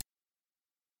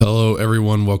Hello,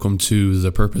 everyone. Welcome to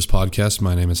the Purpose Podcast.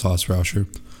 My name is Haas Rauscher.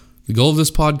 The goal of this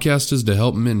podcast is to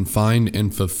help men find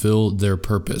and fulfill their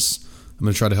purpose. I'm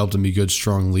going to try to help them be good,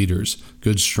 strong leaders,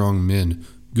 good, strong men,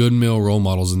 good male role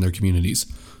models in their communities.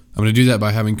 I'm going to do that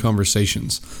by having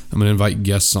conversations. I'm going to invite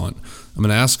guests on. I'm going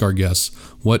to ask our guests,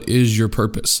 what is your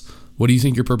purpose? What do you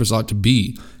think your purpose ought to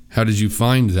be? How did you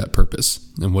find that purpose?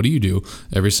 And what do you do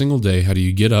every single day? How do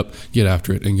you get up, get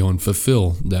after it, and go and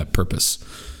fulfill that purpose?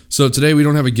 So today we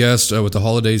don't have a guest. With the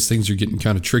holidays, things are getting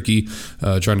kind of tricky,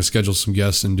 trying to schedule some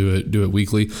guests and do it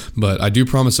weekly. But I do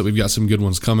promise that we've got some good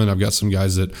ones coming. I've got some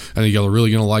guys that I think y'all are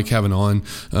really going to like having on.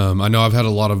 I know I've had a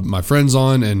lot of my friends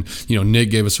on, and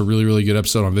Nick gave us a really good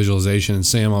episode on visualization, and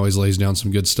Sam always lays down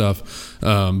some good stuff.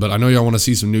 But I know y'all want to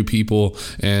see some new people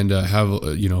and have a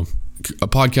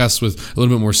podcast with a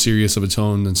little bit more serious of a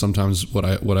tone than sometimes what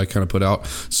I kind of put out.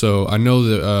 So I know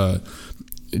that.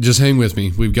 Just hang with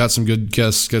me. We've got some good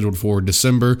guests scheduled for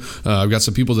December. I've got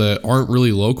some people that aren't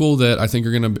really local that I think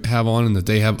are going to have on, and that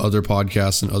they have other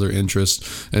podcasts and other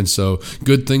interests. And so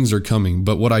good things are coming.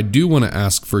 But what I do want to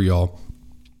ask for y'all,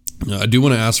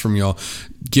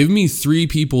 give me 3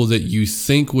 people that you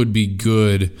think would be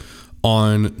good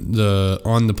on the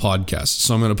podcast.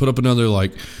 So I'm going to put up another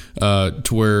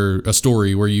a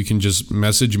story where you can just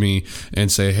message me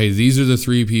and say, hey, these are the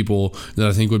 3 people that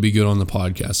I think would be good on the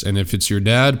podcast. And if it's your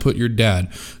dad, put your dad,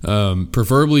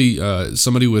 preferably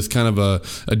somebody with kind of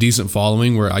a decent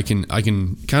following where I can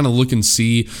kind of look and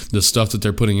see the stuff that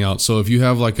they're putting out. So if you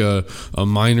have like a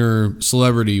minor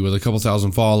celebrity with a couple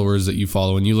thousand followers that you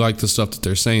follow and you like the stuff that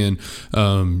they're saying,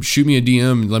 shoot me a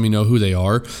DM and let me know who they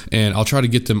are, and I'll try to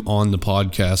get them on the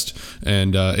podcast.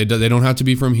 And they don't have to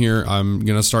be from here. I'm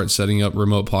gonna start setting up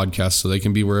remote podcasts so they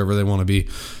can be wherever they want to be.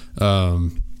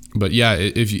 But yeah,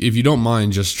 if you don't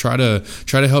mind, just try to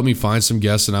help me find some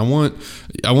guests, and I want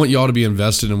y'all to be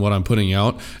invested in what I'm putting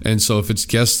out. And so if it's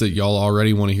guests that y'all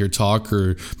already want to hear talk,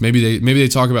 or maybe they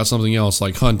talk about something else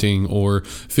like hunting or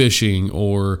fishing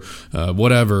or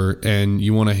whatever, and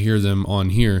you want to hear them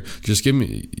on here, just give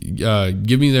me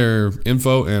their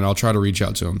info and I'll try to reach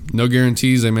out to them. No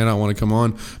guarantees, they may not want to come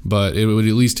on, but it would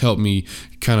at least help me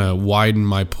kind of widen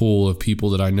my pool of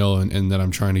people that I know and that I'm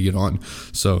trying to get on.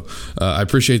 So I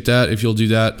appreciate that if you'll do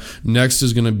that. Next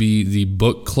is going to be the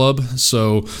book club.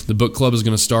 So the book club is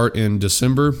going to start in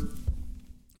December.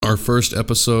 Our first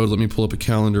episode, let me pull up a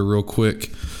calendar real quick.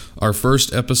 Our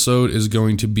first episode is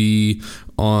going to be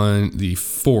on the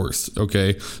 4th.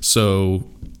 Okay, so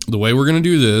the way we're going to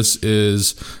do this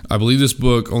is, I believe this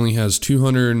book only has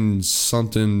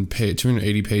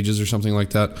 280 pages or something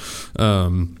like that.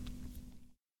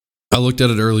 I looked at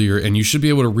it earlier, and you should be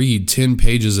able to read 10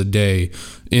 pages a day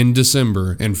in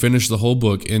December and finish the whole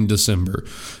book in December.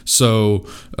 So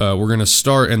we're going to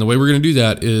start, and the way we're going to do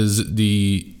that is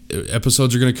the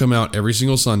episodes are going to come out every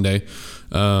single Sunday.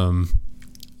 I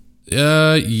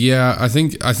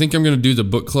think I'm going to do the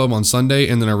book club on Sunday,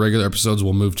 and then our regular episodes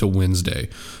will move to Wednesday,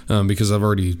 because I've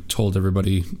already told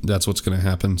everybody that's what's going to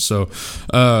happen. So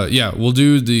we'll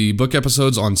do the book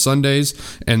episodes on Sundays,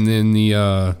 and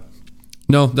then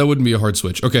no, that wouldn't be a hard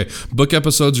switch. Okay, book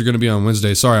episodes are going to be on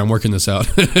Wednesday. Sorry, I'm working this out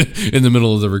in the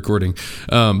middle of the recording.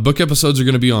 Book episodes are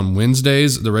going to be on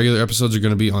Wednesdays. The regular episodes are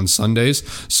going to be on Sundays.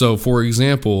 So, for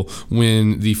example,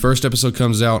 when the first episode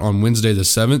comes out on Wednesday the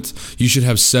 7th, you should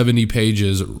have 70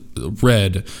 pages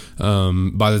read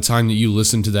by the time that you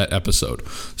listen to that episode.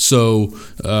 So,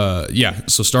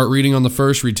 so start reading on the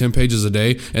first, read 10 pages a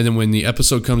day, and then when the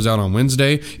episode comes out on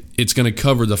Wednesday, it's going to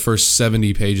cover the first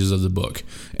 70 pages of the book.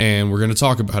 And we're going to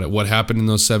talk about it, what happened in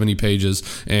those 70 pages,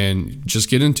 and just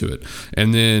get into it.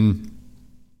 And then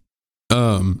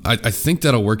I think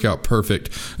that'll work out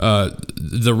perfect.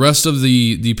 The rest of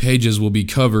the pages will be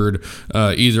covered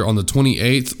either on the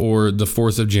 28th or the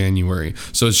 4th of January.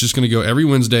 So it's just going to go every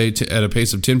Wednesday at a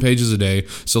pace of 10 pages a day.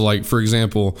 So like, for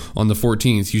example, on the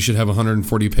 14th, you should have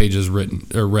 140 pages written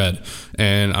or read.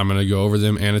 And I'm going to go over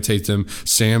them, annotate them.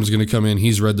 Sam's going to come in.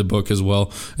 He's read the book as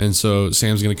well. And so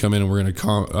Sam's going to come in and we're going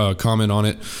to comment on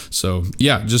it. So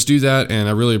yeah, just do that. And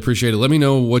I really appreciate it. Let me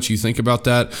know what you think about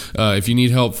that. If you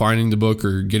need help finding the book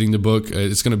or getting the book,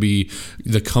 it's going to be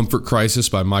The Comfort Crisis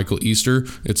by Michael Easter.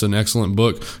 It's an excellent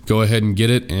book. Go ahead and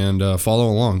get it and follow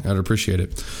along. I'd appreciate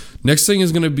it. Next thing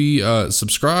is going to be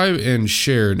subscribe and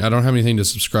share. I don't have anything to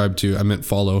subscribe to. I meant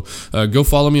follow. Go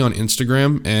follow me on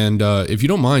Instagram. And if you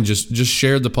don't mind, just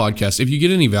share the podcast. If you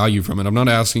get any value from it, I'm not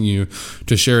asking you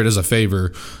to share it as a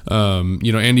favor.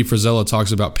 Andy Frisella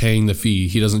talks about paying the fee.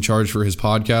 He doesn't charge for his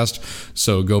podcast,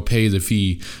 so go pay the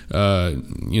fee.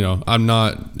 I'm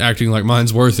not acting like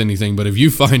mine's worth anything, but if you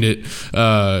find it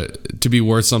to be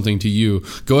worth something to you,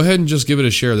 go ahead and just give it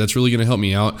a share. That's really going to help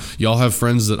me out. Y'all have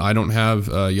friends that I don't have.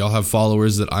 Y'all have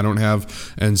followers that I don't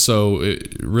have, and so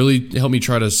it really helped me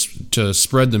try to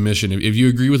spread the mission. If you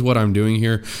agree with what I'm doing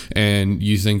here and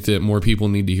you think that more people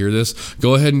need to hear this,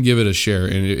 go ahead and give it a share,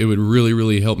 and it would really,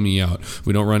 really help me out.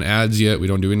 We don't run ads yet. We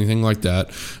don't do anything like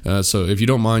that. So if you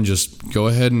don't mind, just go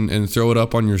ahead and throw it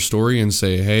up on your story and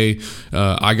say, hey,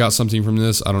 I got something from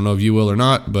this. I don't know if you will or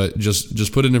not, but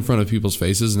just put it in front of people's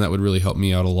faces, and that would really help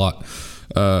me out a lot.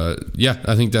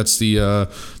 I think that's the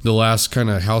last kind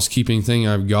of housekeeping thing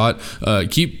I've got.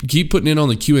 Keep putting in on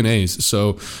the Q&As.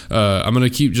 So I'm gonna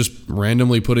keep just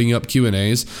randomly putting up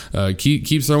Q&As.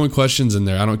 Keep throwing questions in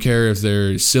there. I don't care if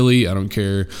they're silly. I don't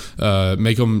care.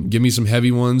 Give me some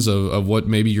heavy ones of what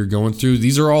maybe you're going through.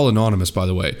 These are all anonymous, by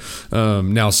the way.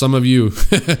 Now some of you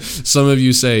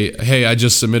say, hey, I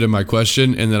just submitted my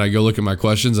question, and then I go look at my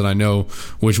questions and I know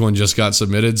which one just got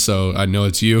submitted, so I know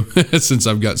it's you since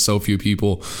I've got so few people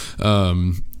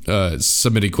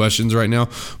submitting questions right now,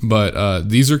 but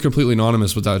these are completely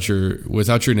anonymous without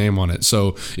your name on it.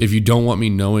 So if you don't want me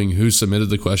knowing who submitted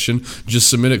the question, just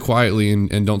submit it quietly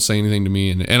and don't say anything to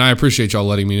me. And I appreciate y'all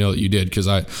letting me know that you did, because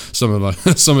some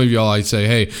of y'all, I say,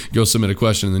 hey, go submit a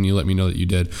question, and then you let me know that you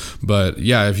did. But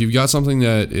yeah, if you've got something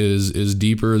that is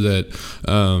deeper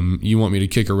that you want me to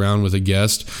kick around with a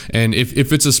guest, and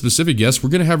if it's a specific guest,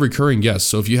 we're going to have recurring guests.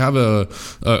 So if you have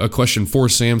a question for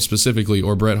Sam specifically,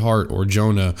 or Bret Hart, or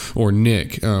Jonah, or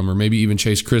Nick, or maybe even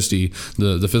Chase Christie,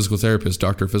 the physical therapist,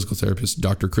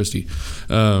 Dr. Christie.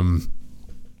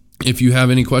 If you have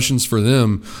any questions for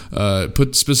them,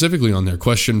 put specifically on there,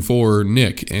 question for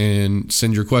Nick, and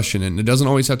send your question. And it doesn't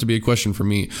always have to be a question for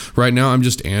me. Right now, I'm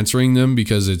just answering them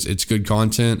because it's good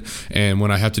content. And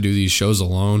when I have to do these shows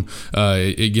alone,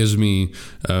 it gives me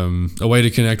a way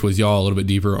to connect with y'all a little bit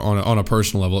deeper on a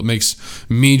personal level. It makes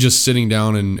me just sitting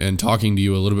down and talking to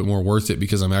you a little bit more worth it,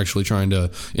 because I'm actually trying to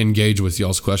engage with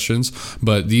y'all's questions.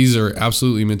 But these are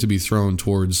absolutely meant to be thrown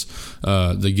towards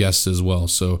the guests as well.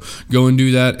 So go and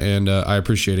do that. And I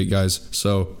appreciate it, guys.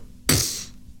 So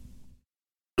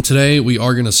today we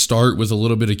are going to start with a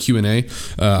little bit of Q&A.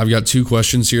 I've got two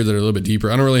questions here that are a little bit deeper.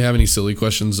 I don't really have any silly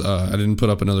questions. I didn't put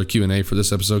up another Q&A for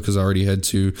this episode because I already had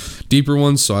two deeper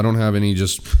ones, so I don't have any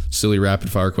just silly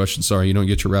rapid fire questions. Sorry, you don't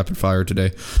get your rapid fire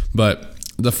today. But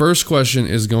the first question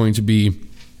is going to be,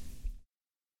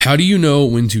 how do you know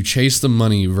when to chase the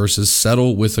money versus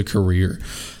settle with a career?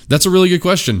 That's a really good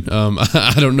question.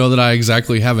 I don't know that I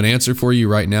exactly have an answer for you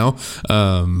right now.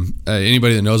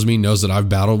 Anybody that knows me knows that I've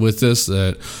battled with this,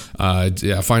 that I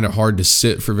find it hard to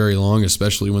sit for very long,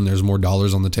 especially when there's more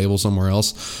dollars on the table somewhere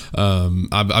else.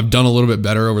 I've done a little bit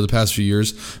better over the past few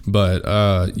years, but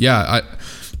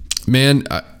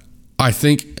I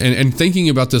think, and thinking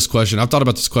about this question, I've thought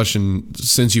about this question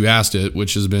since you asked it,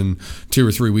 which has been 2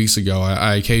 or 3 weeks ago.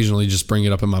 I occasionally just bring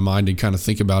it up in my mind and kind of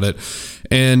think about it.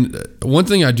 And one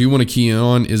thing I do want to key in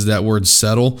on is that word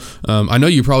settle. I know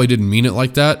you probably didn't mean it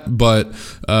like that, but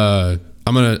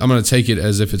I'm gonna take it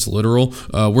as if it's literal.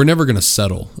 We're never gonna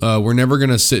settle. We're never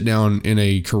gonna sit down in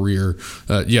a career.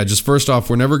 Just first off,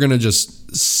 we're never gonna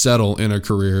just settle in a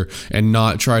career and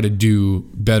not try to do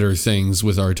better things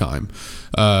with our time.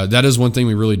 That is one thing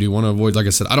we really do want to avoid. Like I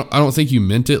said, I don't think you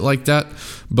meant it like that,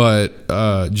 but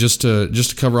just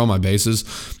to cover all my bases,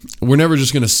 we're never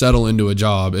just going to settle into a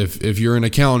job. If you're an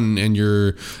accountant and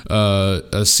you're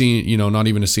a senior, not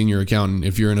even a senior accountant,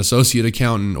 if you're an associate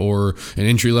accountant or an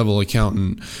entry level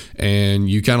accountant, and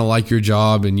you kind of like your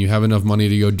job and you have enough money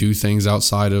to go do things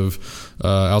outside of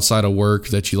work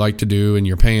that you like to do, and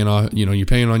you're paying on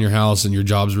your house, and your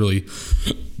job's really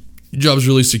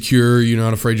secure, you're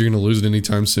not afraid you're going to lose it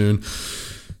anytime soon,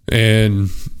 and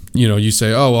you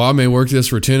say, oh well, I may work this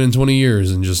for 10 and 20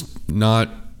 years and just not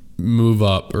move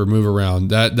up or move around.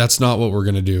 That's not what we're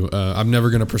going to do. I'm never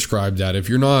going to prescribe that. If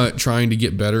you're not trying to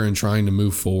get better and trying to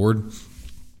move forward,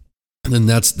 then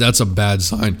that's a bad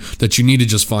sign that you need to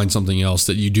just find something else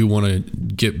that you do want to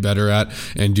get better at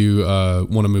and do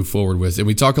want to move forward with. And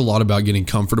we talk a lot about getting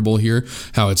comfortable here,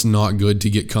 how it's not good to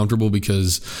get comfortable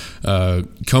because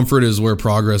comfort is where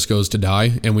progress goes to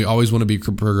die, and we always want to be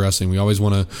progressing. We always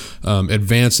want to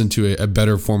advance into a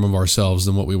better form of ourselves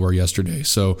than what we were yesterday.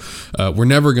 So we're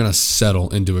never going to settle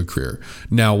into a career.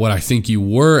 Now, what I think you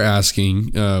were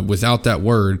asking without that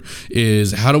word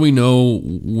is, how do we know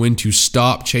when to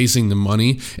stop chasing the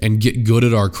money and get good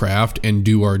at our craft and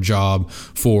do our job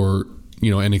for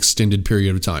an extended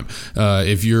period of time?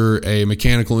 If you're a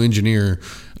mechanical engineer,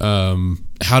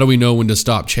 how do we know when to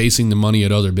stop chasing the money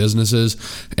at other businesses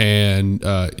and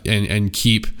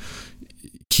keep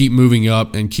moving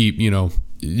up and keep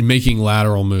making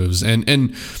lateral moves?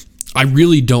 And I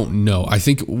really don't know. I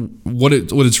think what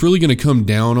it's really going to come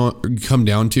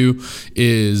down to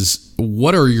is,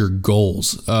 what are your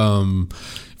goals?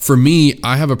 For me,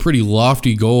 I have a pretty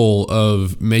lofty goal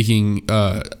of making,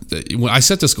 when I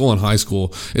set this goal in high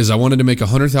school, is I wanted to make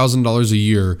 $100,000 a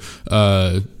year,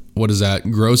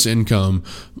 gross income,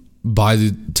 by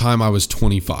the time I was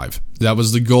 25. That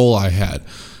was the goal I had.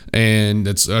 And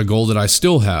it's a goal that I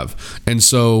still have. And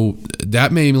so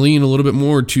that may lean a little bit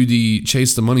more to the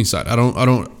chase the money side. I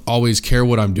don't always care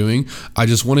what I'm doing. I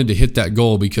just wanted to hit that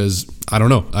goal because, I don't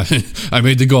know, I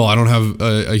made the goal. I don't have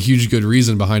a huge good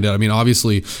reason behind it. I mean,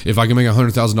 obviously, if I can make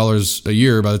 $100,000 a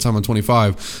year by the time I'm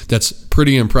 25, that's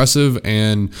pretty impressive,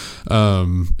 and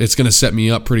it's going to set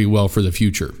me up pretty well for the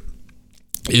future.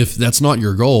 If that's not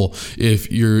your goal,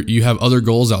 if you have other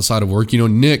goals outside of work,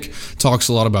 Nick talks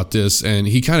a lot about this, and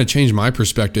he kind of changed my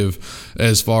perspective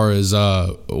as far as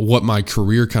what my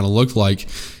career kind of looked like.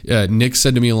 Nick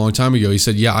said to me a long time ago, he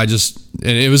said, and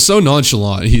it was so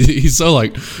nonchalant. He's so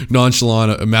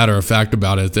nonchalant, a matter of fact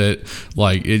about it, that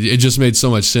it just made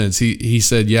so much sense. He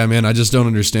said, yeah, man, I just don't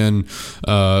understand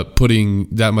putting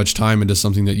that much time into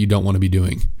something that you don't want to be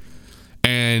doing.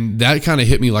 And that kind of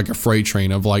hit me like a freight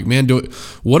train of man,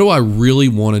 what do I really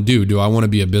want to do? Do I want to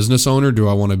be a business owner? Do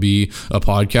I want to be a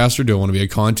podcaster? Do I want to be a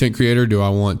content creator? Do I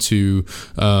want to,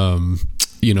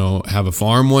 have a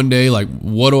farm one day?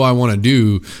 What do I want to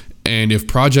do? And if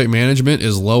project management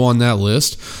is low on that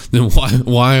list, then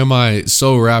why am I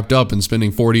so wrapped up in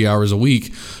spending 40 hours a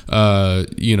week,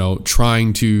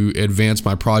 trying to advance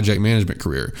my project management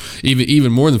career?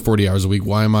 Even more than 40 hours a week,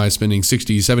 why am I spending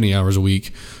 60, 70 hours a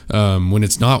week when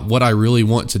it's not what I really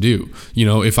want to do?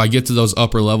 If I get to those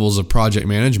upper levels of project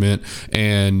management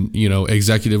and,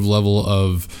 executive level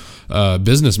of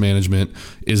business management,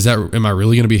 am I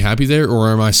really going to be happy there, or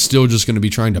am I still just going to be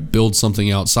trying to build something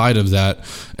outside of that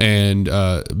and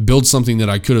build something that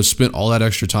I could have spent all that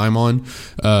extra time on,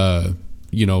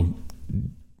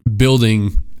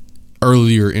 building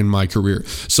earlier in my career?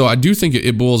 So I do think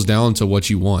it boils down to what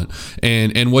you want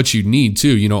and what you need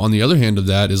too. On the other hand of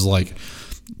that is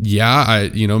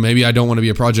maybe I don't want to be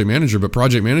a project manager, but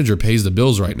project manager pays the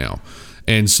bills right now.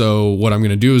 And so what I'm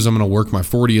going to do is I'm going to work my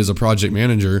 40 as a project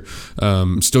manager.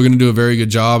 Still going to do a very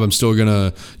good job. I'm still going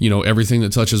to, everything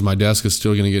that touches my desk is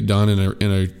still going to get done in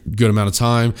a good amount of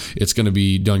time. It's going to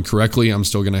be done correctly. I'm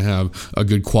still going to have a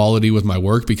good quality with my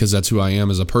work because that's who I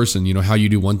am as a person. How you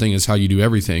do one thing is how you do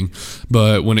everything.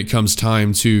 But when it comes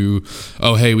time to,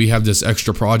 oh, hey, we have this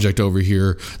extra project over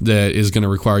here that is going to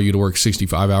require you to work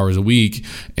 65 hours a week,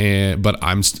 but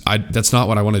that's not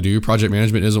what I want to do. Project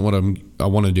management isn't what I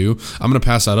want to do. I'm going to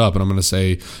pass that up, and I'm going to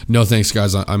say, no, thanks,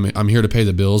 guys. I'm here to pay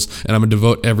the bills, and I'm going to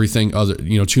devote everything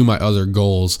to my other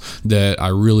goals that I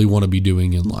really want to be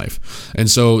doing in life. And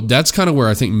so that's kind of where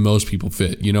I think most people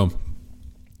fit.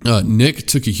 Nick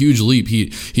took a huge leap.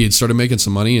 He had started making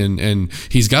some money, and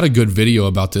he's got a good video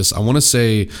about this. I want to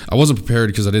say, I wasn't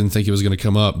prepared because I didn't think it was going to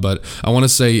come up, but I want to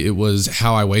say it was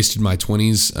how I wasted my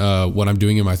 20s, what I'm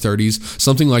doing in my 30s,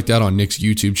 something like that, on Nick's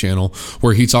YouTube channel,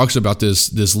 where he talks about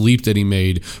this leap that he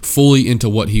made fully into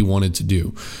what he wanted to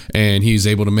do, and he's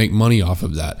able to make money off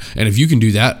of that. And if you can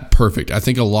do that, perfect. I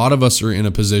think a lot of us are in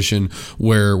a position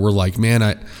where we're like, man,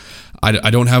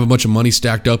 I don't have a bunch of money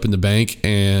stacked up in the bank,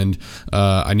 and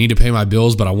I need to pay my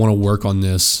bills, but I want to work on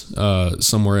this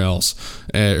somewhere else.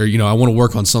 I want to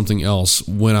work on something else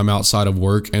when I'm outside of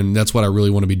work, and that's what I really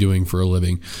want to be doing for a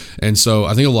living. And so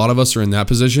I think a lot of us are in that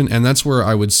position, and that's where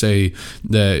I would say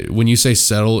that when you say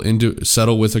settle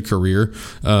with a career,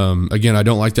 again, I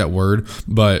don't like that word,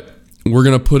 but we're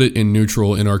going to put it in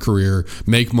neutral in our career,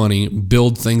 make money,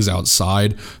 build things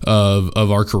outside of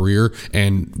our career,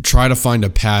 and try to find a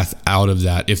path out of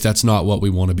that if that's not what we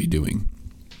want to be doing.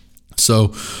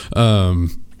 So, I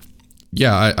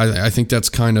think that's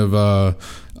kind of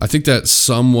I think that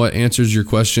somewhat answers your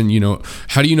question.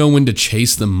 How do you know when to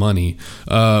chase the money?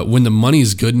 When the money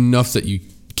is good enough that you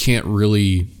can't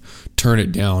really turn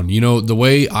it down. The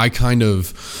way I kind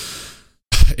of,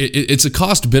 it's a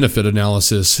cost benefit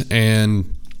analysis,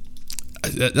 and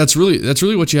that's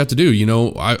really what you have to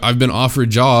do. I've been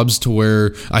offered jobs to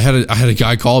where I had a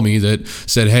guy call me that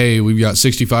said, "Hey, we've got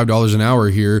 $65 an hour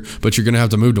here, but you're going to have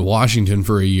to move to Washington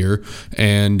for a year,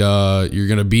 and you're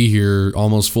going to be here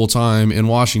almost full time in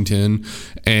Washington,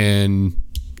 and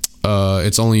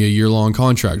it's only a year-long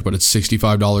contract, but it's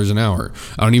 $65 an hour."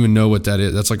 I don't even know what that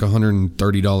is. That's like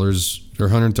 $130 or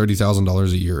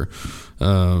 $130,000 a year.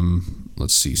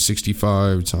 Let's see,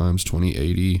 65 times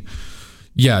 2080.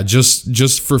 Yeah,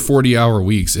 just for 40-hour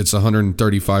weeks, it's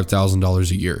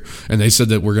 $135,000 a year. And they said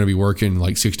that we're going to be working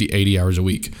like 60, 80 hours a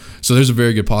week. So there's a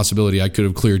very good possibility I could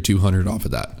have cleared 200 off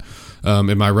of that.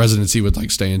 And my residency would like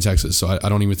stay in Texas. So I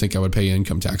don't even think I would pay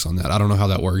income tax on that. I don't know how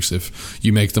that works if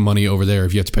you make the money over there,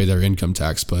 if you have to pay their income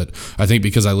tax. But I think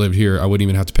because I lived here, I wouldn't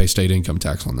even have to pay state income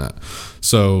tax on that.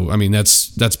 So, I mean,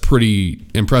 that's pretty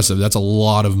impressive. That's a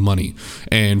lot of money.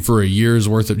 And for a year's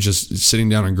worth of just sitting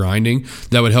down and grinding,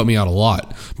 that would help me out a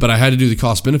lot. But I had to do the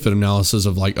cost benefit analysis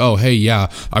of like, oh, hey,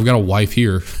 yeah, I've got a wife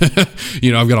here.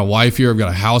 I've got a wife here. I've got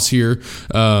a house here.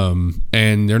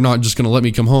 And they're not just going to let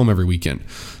me come home every weekend.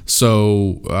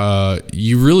 So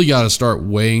you really got to start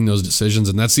weighing those decisions,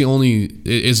 and that's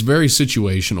it's very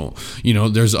situational.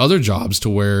 There's other jobs to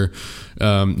where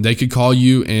they could call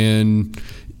you and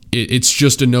it's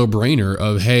just a no-brainer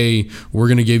of, hey, we're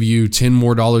going to give you $10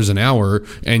 more an hour,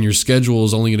 and your schedule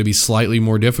is only going to be slightly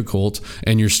more difficult,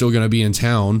 and you're still going to be in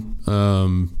town.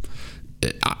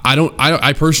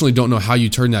 I personally don't know how you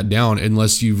turn that down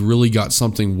unless you've really got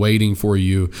something waiting for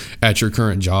you at your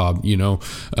current job.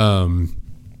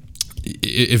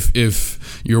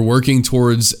 If you're working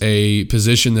towards a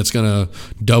position that's going to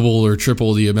double or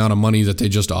triple the amount of money that they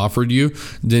just offered you,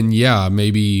 then yeah,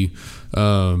 maybe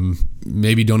don't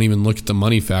even look at the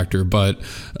money factor. But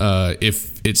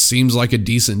if it seems like a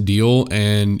decent deal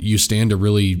and you stand to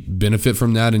really benefit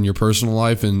from that in your personal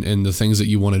life and the things that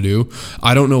you want to do,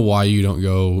 I don't know why you don't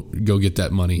go get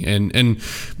that money. And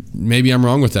maybe I'm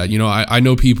wrong with that. I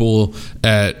know people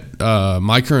at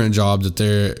my current job that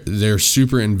they're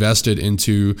super invested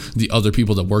into the other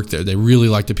people that work there. They really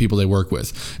like the people they work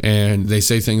with, and they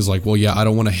say things like, well, yeah, I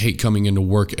don't want to hate coming into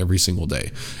work every single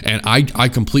day. And I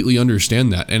completely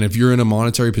understand that. And if you're in a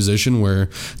monetary position where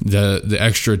the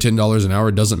extra $10 an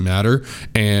hour doesn't matter,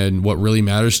 and what really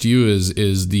matters to you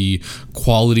is the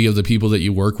quality of the people that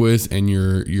you work with and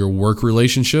your work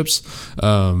relationships,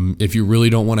 if you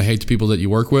really don't want to hate the people that you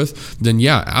work with, then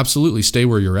yeah, absolutely stay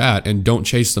where you're at and don't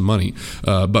chase the money.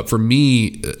 But for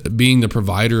me, being the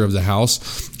provider of the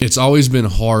house, it's always been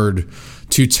hard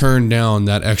to turn down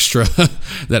that extra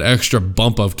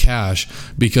bump of cash,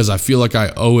 because I feel like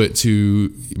I owe it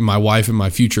to my wife and my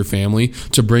future family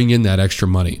to bring in that extra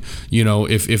money.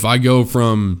 If I go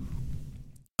from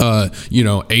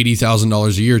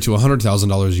 $80,000 a year to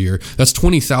 $100,000 a year, that's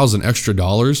 $20,000 extra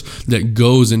dollars that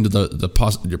goes into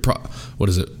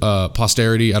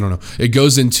posterity. I don't know. It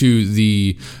goes into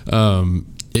the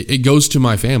it goes to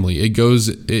my family.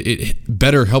 It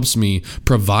better helps me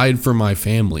provide for my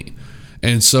family.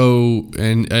 And so,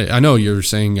 and I know you're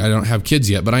saying I don't have kids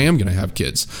yet, but I am going to have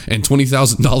kids. And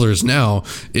 $20,000 now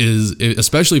is,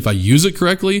 especially if I use it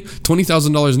correctly,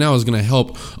 $20,000 now is going to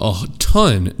help a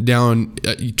ton down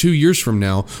 2 years from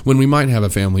now when we might have a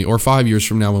family, or 5 years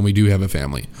from now when we do have a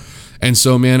family. And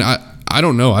so, man, I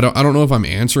don't know. I don't know if I'm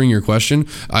answering your question.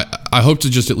 I hope to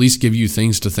just at least give you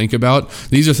things to think about.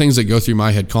 These are things that go through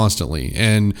my head constantly.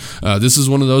 And this is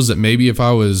one of those that maybe if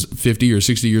I was 50 or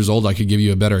 60 years old, I could give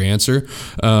you a better answer.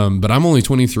 But I'm only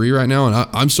 23 right now, and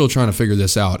I'm still trying to figure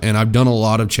this out. And I've done a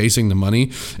lot of chasing the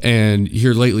money. And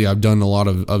here lately, I've done a lot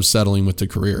of settling with the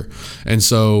career. And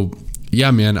so, yeah,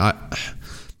 man, I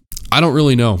don't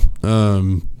really know.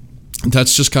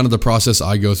 That's just kind of the process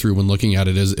I go through when looking at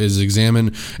it, is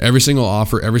examine every single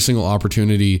offer, every single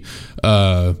opportunity,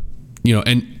 and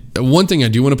one thing I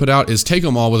do want to put out is take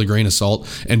them all with a grain of salt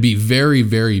and be very,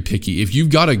 very picky. If you've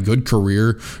got a good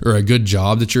career or a good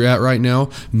job that you're at right now,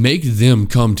 make them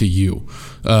come to you.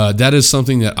 That is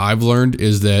something that I've learned,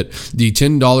 is that the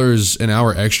 $10 an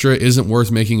hour extra isn't worth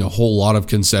making a whole lot of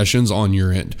concessions on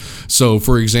your end. So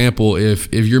for example, if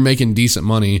you're making decent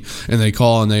money and they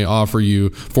call and they offer you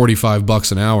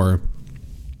 $45 an hour,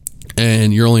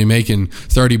 and you're only making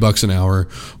 $30 an hour,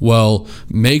 well,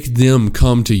 make them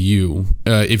come to you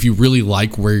if you really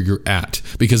like where you're at,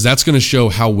 because that's going to show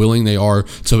how willing they are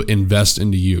to invest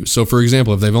into you. So for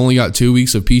example, if they've only got 2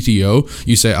 weeks of PTO,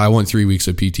 you say, I want 3 weeks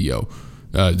of PTO.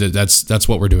 That's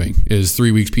what we're doing, is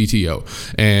 3 weeks PTO.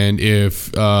 And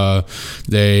if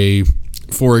they,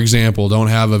 for example, don't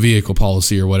have a vehicle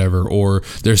policy or whatever, or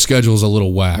their schedule's a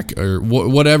little whack, or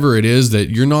whatever it is that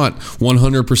you're not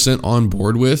 100% on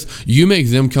board with, you make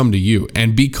them come to you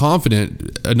and be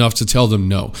confident enough to tell them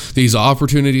no. These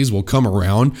opportunities will come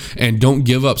around, and don't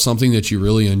give up something that you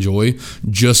really enjoy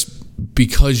just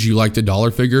because you like the dollar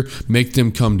figure. Make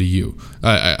them come to you.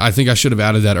 I think I should have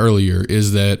added that earlier,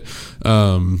 is that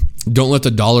don't let the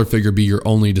dollar figure be your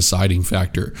only deciding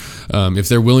factor. If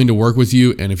they're willing to work with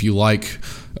you, and if you like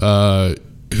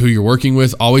who you're working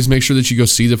with, always make sure that you go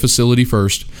see the facility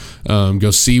first.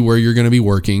 Go see where you're going to be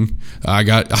working. I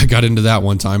got into that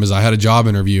one time, as I had a job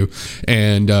interview,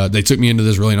 and they took me into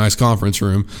this really nice conference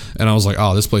room, and I was like,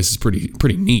 oh, this place is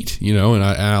pretty neat, you know, and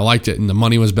I liked it, and the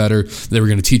money was better. They were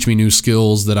going to teach me new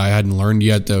skills that I hadn't learned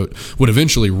yet that would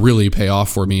eventually really pay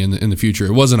off for me in the future.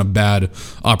 It wasn't a bad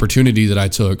opportunity that I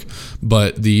took,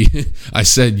 but I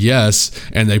said yes,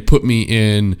 and they put me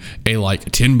in a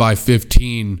like 10 by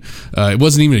 15. It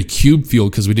wasn't even a cube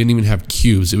field, because we didn't even have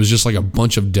cubes. It was just like a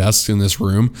bunch of desks in this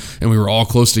room, and we were all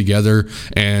close together,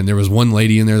 and there was one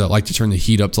lady in there that liked to turn the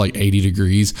heat up to like 80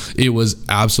 degrees. It was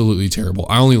absolutely terrible.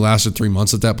 I only lasted 3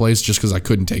 months at that place just because I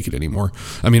couldn't take it anymore.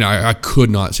 I mean, I could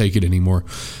not take it anymore,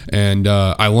 and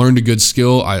I learned a good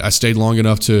skill. I stayed long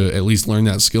enough to at least learn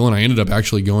that skill, and I ended up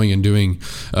actually going and doing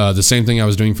the same thing I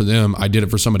was doing for them. I did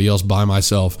it for somebody else by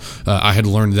myself. I had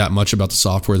learned that much about the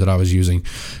software that I was using,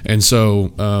 and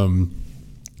so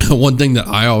one thing that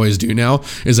I always do now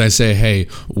is I say, hey,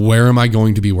 where am I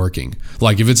going to be working?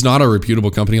 Like, if it's not a reputable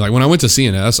company, like when I went to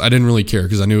CNS, I didn't really care,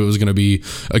 because I knew it was going to be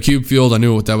a cube field. I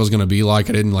knew what that was going to be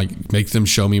like. I didn't like make them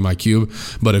show me my cube.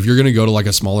 But if you're going to go to like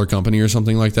a smaller company or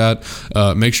something like that,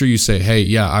 make sure you say, hey,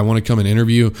 yeah, I want to come and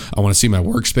interview. I want to see my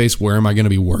workspace. Where am I going to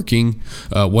be working?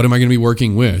 What am I going to be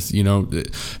working with? You know,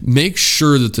 make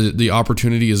sure that the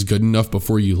opportunity is good enough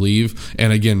before you leave.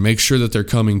 And again, make sure that they're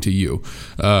coming to you.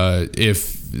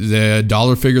 If the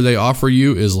dollar figure they offer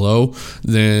you is low,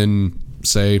 then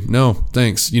say no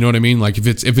thanks. You know what I mean? Like if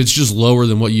it's just lower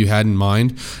than what you had in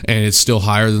mind, and it's still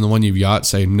higher than the one you've got,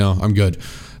 say no, I'm good.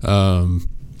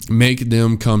 Make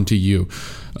them come to you.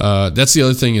 That's the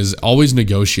other thing, is always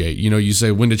negotiate. You know, you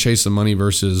say when to chase the money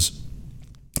versus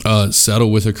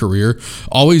settle with a career.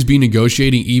 Always be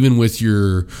negotiating, even with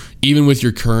your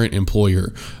current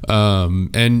employer,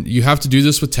 and you have to do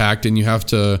this with tact, and you have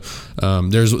to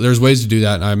there's ways to do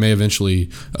that, and I may eventually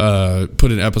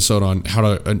put an episode on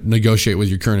how to negotiate with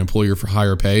your current employer for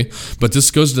higher pay. But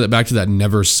this goes back to that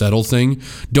never settle thing.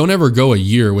 Don't ever go a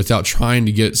year without trying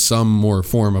to get some more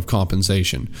form of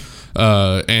compensation.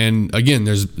 And again,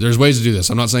 there's ways to do this.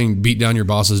 I'm not saying beat down your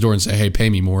boss's door and say, hey, pay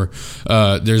me more.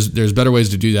 There's better ways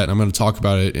to do that, and I'm going to talk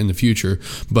about it in the future.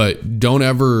 But don't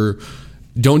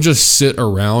just sit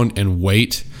around and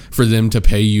wait for them to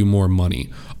pay you more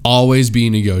money. Always be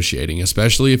negotiating,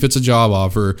 especially if it's a job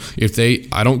offer.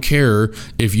 I don't care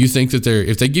if you think that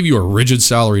if they give you a rigid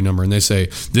salary number and they say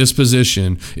this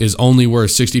position is only worth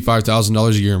 $65,000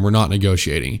 a year and we're not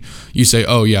negotiating. You say,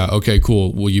 oh yeah, okay,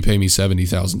 cool. Will you pay me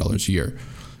 $70,000 a year?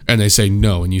 And they say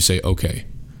no, and you say okay.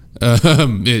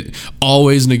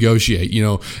 Always negotiate, you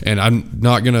know, and I'm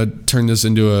not going to turn this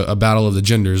into a battle of the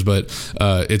genders, but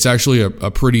it's actually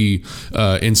a pretty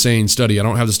insane study. I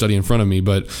don't have the study in front of me,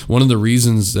 but one of the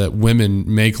reasons that women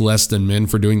make less than men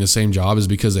for doing the same job is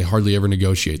because they hardly ever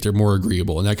negotiate. They're more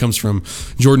agreeable. And that comes from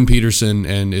Jordan Peterson,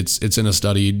 and it's in a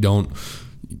study. Don't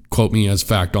quote me as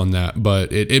fact on that,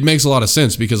 but it makes a lot of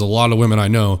sense, because a lot of women I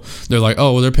know, they're like,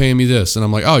 oh, well, they're paying me this. And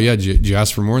I'm like, oh yeah, did you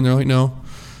ask for more? And they're like, no.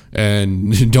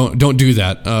 And don't do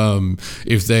that.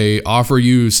 If they offer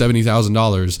you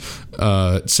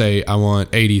 $70,000, say I want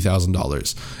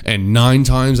 $80,000, and nine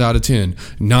times out of 10,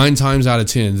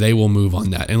 they will move on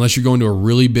that, unless you're going to a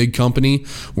really big company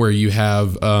where you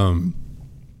have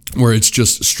where it's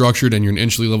just structured and you're an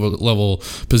entry level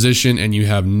position and you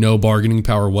have no bargaining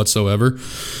power whatsoever.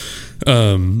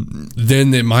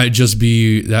 Then that might just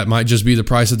be the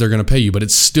price that they're going to pay you, but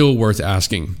it's still worth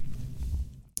asking.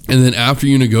 And then after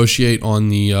you negotiate on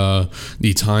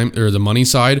the time or the money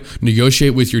side,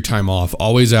 negotiate with your time off.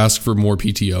 Always ask for more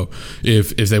PTO.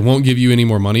 If they won't give you any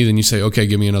more money, then you say, okay,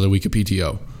 give me another week of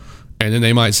PTO. And then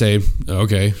they might say,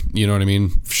 okay, you know what I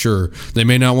mean? Sure. They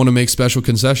may not want to make special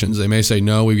concessions. They may say,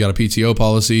 no, we've got a PTO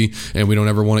policy and we don't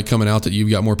ever want it coming out that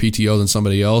you've got more PTO than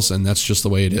somebody else. And that's just the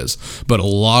way it is. But a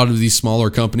lot of these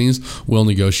smaller companies will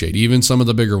negotiate. Even some of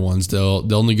the bigger ones,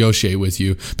 they'll negotiate with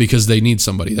you because they need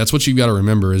somebody. That's what you've got to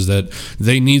remember, is that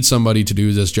they need somebody to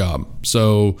do this job.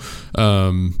 So,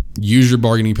 use your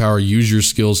bargaining power, use your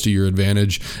skills to your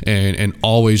advantage, and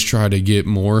always try to get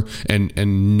more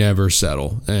and never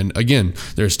settle. And again,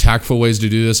 there's tactful ways to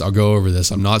do this. I'll go over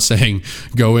this. I'm not saying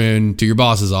go into your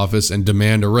boss's office and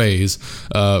demand a raise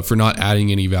for not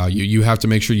adding any value. You have to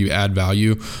make sure you add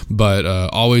value, but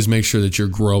always make sure that you're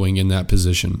growing in that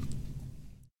position.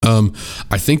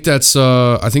 I think that's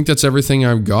everything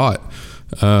I've got.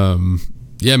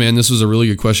 Yeah, man, this was a really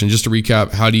good question. Just to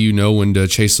recap, how do you know when to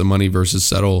chase the money versus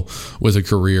settle with a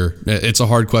career? It's a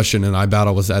hard question, and I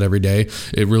battle with that every day.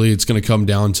 It's going to come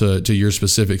down to your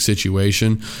specific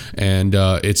situation, and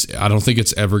I don't think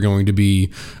it's ever going to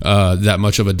be that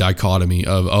much of a dichotomy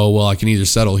of, oh, well, I can either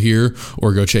settle here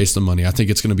or go chase the money. I think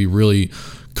it's going to be really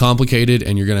complicated,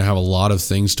 and you're going to have a lot of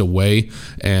things to weigh,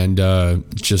 and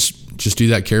just do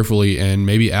that carefully, and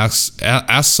maybe ask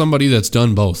somebody that's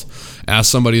done both.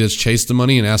 Ask somebody that's chased the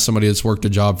money, and ask somebody that's worked a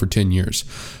job for 10 years.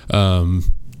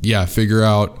 Figure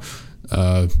out.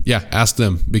 Ask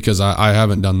them, because I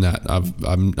haven't done that.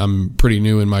 I'm pretty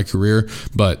new in my career,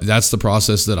 but that's the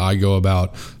process that I go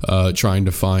about trying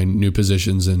to find new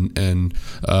positions and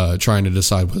trying to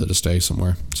decide whether to stay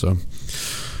somewhere. So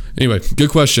anyway,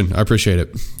 good question. I appreciate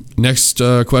it. Next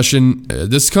question.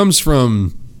 This comes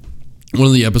from one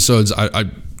of the episodes.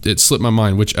 It slipped my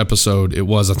mind which episode it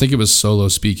was. I think it was Solo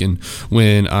Speaking,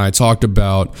 when I talked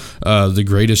about the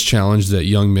greatest challenge that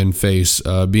young men face,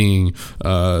 being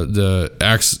the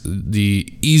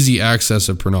easy access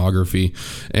of pornography.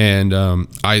 And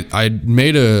I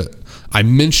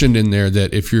mentioned in there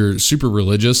that if you're super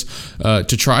religious, to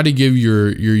try to give your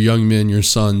young men, your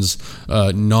sons,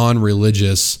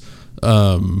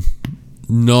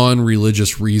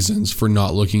 non-religious reasons for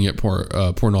not looking at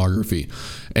pornography.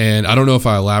 And I don't know if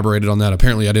I elaborated on that.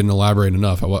 Apparently I didn't elaborate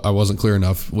enough. I wasn't clear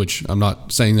enough, which I'm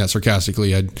not saying that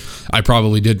sarcastically. I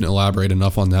probably didn't elaborate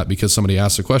enough on that, because somebody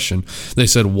asked the question. They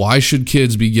said, why should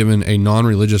kids be given a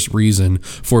non-religious reason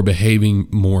for behaving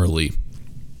morally?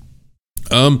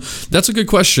 That's a good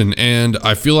question, and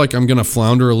I feel like I'm gonna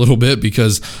flounder a little bit,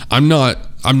 because I'm not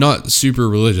super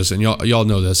religious, and y'all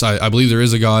know this. I believe there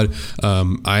is a God.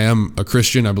 I am a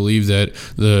Christian. I believe that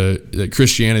that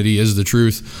Christianity is the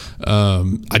truth.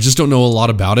 I just don't know a lot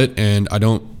about it, and I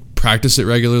don't practice it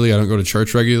regularly. I don't go to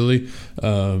church regularly.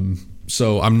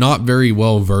 So I'm not very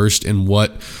well versed in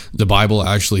what the Bible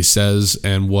actually says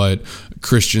and what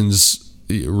Christians,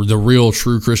 the real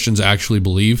true Christians, actually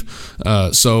believe.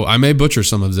 So I may butcher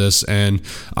some of this, and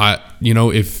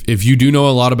if you do know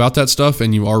a lot about that stuff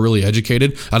and you are really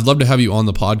educated, I'd love to have you on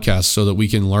the podcast so that we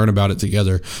can learn about it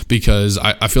together, because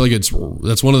I feel like that's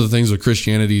one of the things with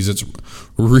Christianity is it's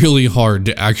really hard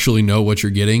to actually know what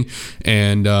you're getting.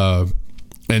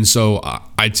 And so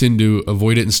I tend to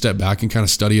avoid it and step back and kind of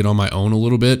study it on my own a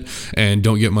little bit, and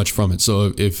don't get much from it.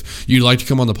 So if you'd like to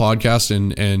come on the podcast,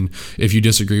 and if you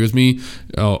disagree with me,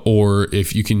 or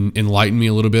if you can enlighten me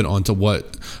a little bit onto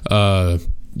what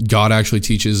God actually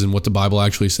teaches and what the Bible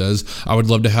actually says, I would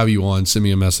love to have you on. Send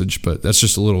me a message, but that's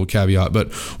just a little caveat.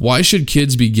 But why should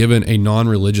kids be given a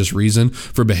non-religious reason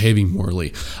for behaving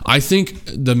morally? I think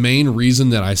the main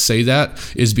reason that I say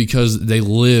that is because they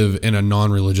live in a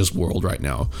non-religious world right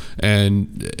now.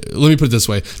 And let me put it this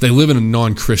way. They live in a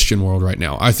non-Christian world right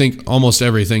now. I think almost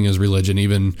everything is religion,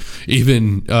 even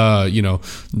the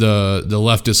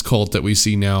leftist cult that we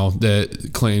see now that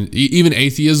claim, even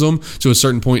atheism to a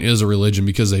certain point is a religion,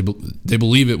 because they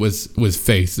believe it with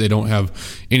faith. They don't have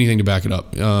anything to back it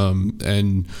up.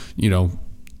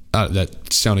 That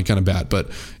sounded kind of bad,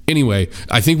 but anyway,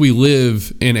 I think we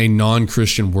live in a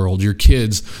non-Christian world. Your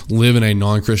kids live in a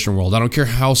non-Christian world. I don't care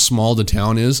how small the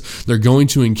town is, they're going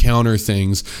to encounter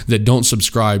things that don't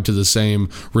subscribe to the same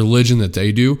religion that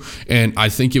they do. And I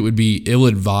think it would be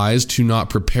ill-advised to not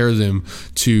prepare them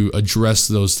to address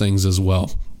those things as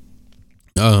well.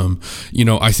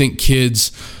 I think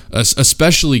kids,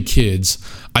 especially kids,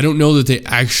 I don't know that they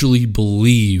actually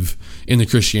believe in the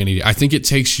Christianity. I think it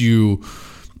takes you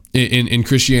in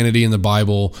Christianity and the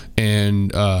Bible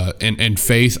and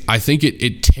faith. I think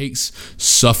it takes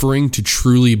suffering to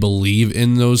truly believe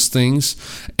in those things.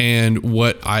 And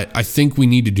what I think we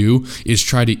need to do is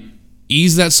try to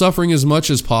ease that suffering as much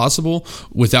as possible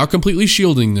without completely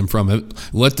shielding them from it.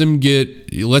 Let them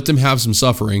have some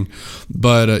suffering,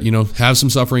 but have some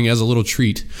suffering as a little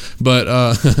treat.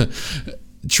 But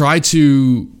try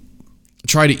to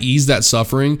ease that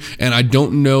suffering. And I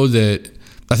don't know that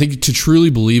I think to truly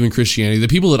believe in Christianity, the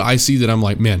people that I see that I'm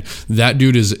like, man, that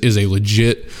dude is a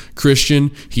legit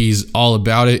Christian. He's all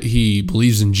about it. He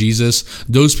believes in Jesus.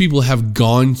 Those people have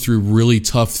gone through really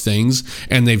tough things,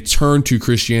 and they've turned to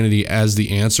Christianity as the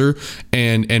answer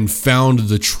and found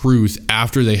the truth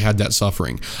after they had that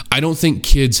suffering. I don't think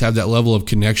kids have that level of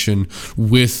connection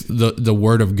with the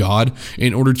Word of God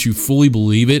in order to fully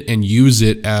believe it and use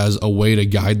it as a way to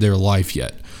guide their life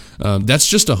yet. That's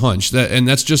just a hunch, and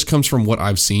that's just comes from what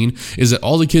I've seen, is that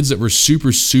all the kids that were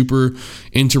super, super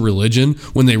into religion,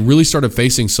 when they really started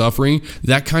facing suffering,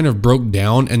 that kind of broke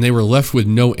down, and they were left with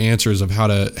no answers of how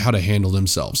to handle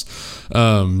themselves.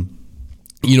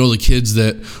 The kids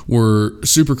that were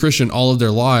super Christian all of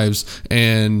their lives,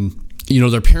 and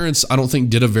their parents, I don't think,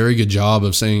 did a very good job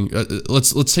of saying,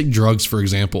 let's take drugs, for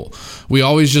example. We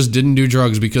always just didn't do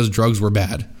drugs because drugs were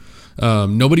bad.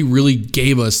 Nobody really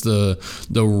gave us the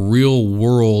real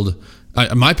world.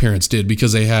 My parents did,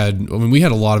 because we had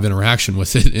a lot of interaction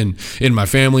with it in my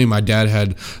family. My dad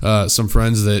had some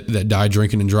friends that died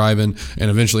drinking and driving, and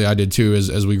eventually I did too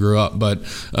as we grew up. But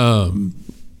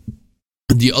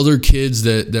the other kids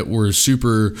that were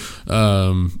super,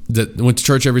 that went to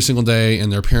church every single day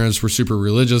and their parents were super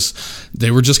religious, they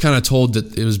were just kind of told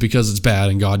that it was because it's bad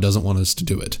and God doesn't want us to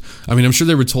do it. I mean, I'm sure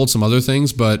they were told some other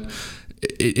things, but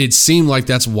it seemed like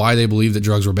that's why they believed that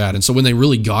drugs were bad. And so when they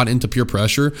really got into peer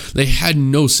pressure, they had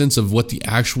no sense of what the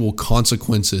actual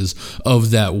consequences of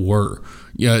that were.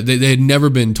 They had never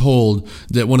been told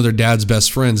that one of their dad's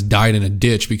best friends died in a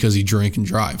ditch because he drank and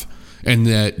drive, and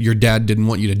that your dad didn't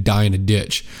want you to die in a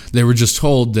ditch. They were just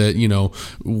told that,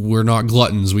 we're not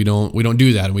gluttons. We don't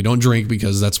do that, and we don't drink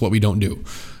because that's what we don't do.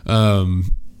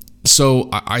 So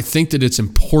I think that it's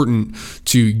important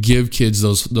to give kids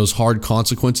those hard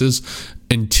consequences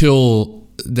until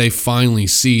they finally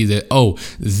see that, oh,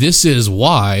 this is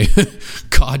why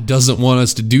God doesn't want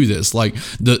us to do this. Like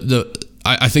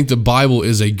I think the Bible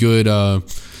is a good,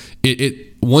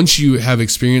 once you have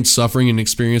experienced suffering and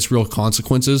experienced real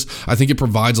consequences, I think it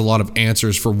provides a lot of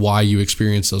answers for why you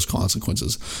experience those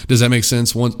consequences. Does that make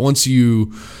sense?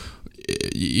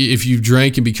 If you've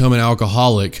drank and become an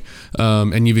alcoholic,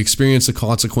 and you've experienced the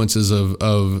consequences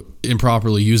of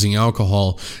improperly using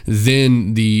alcohol,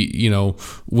 then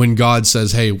when God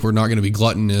says, hey, we're not going to be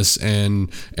gluttonous, and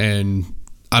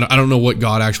I don't know what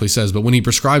God actually says, but when he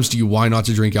prescribes to you why not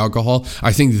to drink alcohol,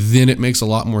 I think then it makes a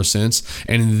lot more sense,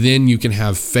 and then you can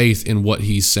have faith in what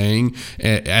he's saying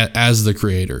as the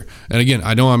creator. And again,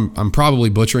 I know I'm probably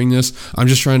butchering this. I'm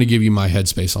just trying to give you my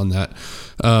headspace on that.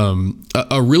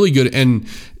 A really good, and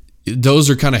those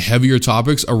are kind of heavier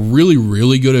topics, a really,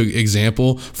 really good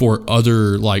example for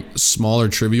other smaller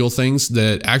trivial things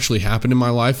that actually happened in my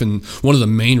life. And one of the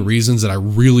main reasons that I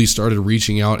really started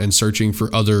reaching out and searching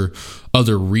for other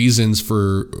reasons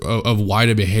of why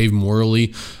to behave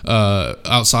morally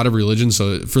outside of religion.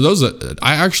 So for those that,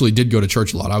 I actually did go to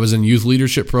church a lot. I was in youth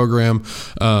leadership program,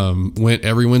 went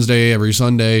every Wednesday, every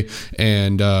Sunday,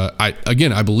 and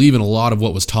I believe in a lot of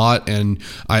what was taught, and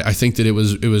I think that it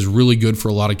was really good for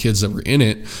a lot of kids that were in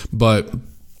it. But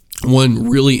one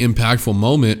really impactful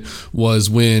moment was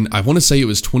when, I want to say it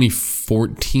was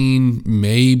 2014,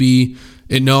 maybe.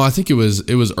 I think it was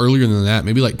earlier than that,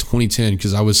 maybe 2010,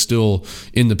 because I was still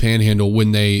in the Panhandle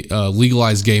when they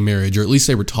legalized gay marriage, or at least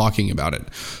they were talking about it.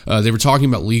 They were talking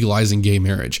about legalizing gay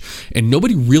marriage, and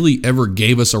nobody really ever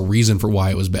gave us a reason for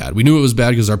why it was bad. We knew it was bad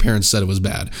because our parents said it was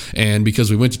bad, and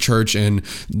because we went to church and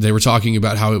they were talking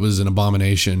about how it was an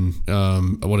abomination.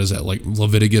 What is that,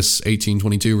 Leviticus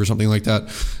 18:22 or something like that?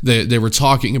 They were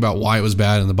talking about why it was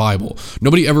bad in the Bible.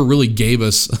 Nobody ever really gave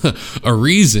us a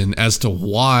reason as to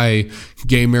why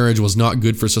gay marriage was not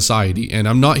good for society. And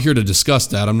I'm not here to discuss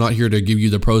that. I'm not here to give you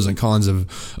the pros and cons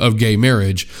of gay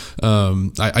marriage.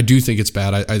 I do think it's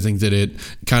bad. I think that it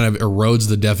kind of erodes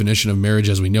the definition of marriage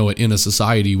as we know it in a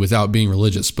society without being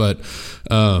religious. But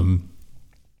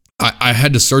I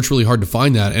had to search really hard to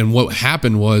find that. And what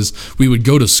happened was, we would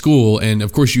go to school, and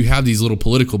of course you have these little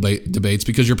political debates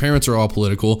because your parents are all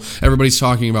political. Everybody's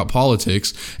talking about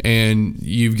politics, and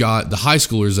you've got the high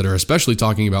schoolers that are especially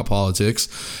talking about politics.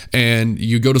 And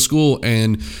you go to school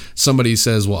and somebody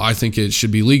says, well, I think it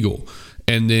should be legal.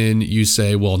 And then you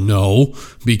say, well, no,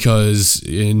 because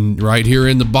right here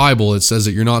in the Bible, it says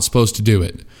that you're not supposed to do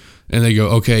it. And they go,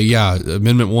 okay, yeah,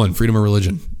 Amendment 1, freedom of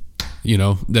religion.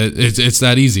 That it's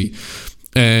that easy.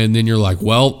 And then you're like,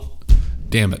 well,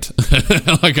 damn it.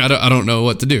 I don't know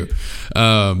what to do.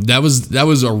 That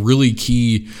was a really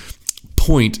key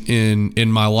point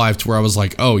in my life to where I was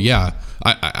like, oh yeah,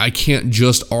 I can't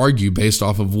just argue based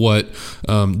off of what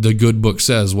the good book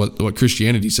says, what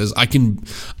Christianity says. I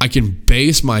can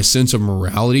base my sense of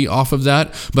morality off of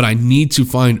that, but I need to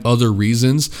find other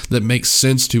reasons that make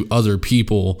sense to other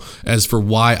people as for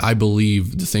why I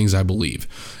believe the things I believe.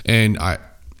 And I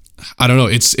don't know.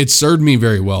 It's served me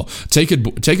very well.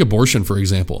 Take abortion, for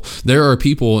example. There are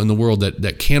people in the world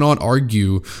that cannot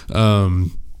argue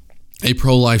a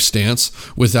pro-life stance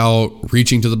without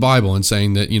reaching to the Bible and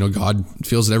saying that, God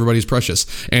feels that everybody's precious.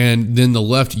 And then the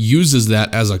left uses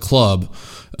that as a club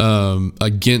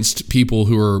against people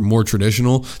who are more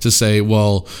traditional to say,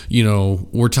 well,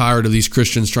 we're tired of these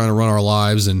Christians trying to run our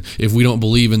lives. And if we don't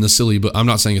believe in the silly book, I'm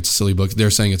not saying it's a silly book.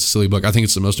 They're saying it's a silly book. I think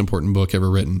it's the most important book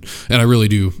ever written. And I really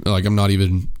do. Like, I'm not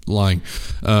even lying.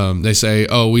 They say,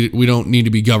 oh, we don't need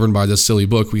to be governed by this silly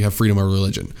book. We have freedom of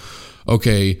religion.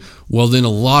 Okay, well then a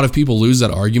lot of people lose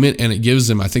that argument, and it gives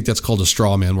them, I think that's called a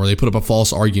straw man, where they put up a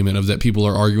false argument of that people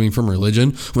are arguing from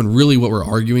religion, when really what we're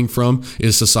arguing from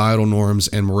is societal norms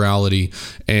and morality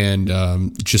and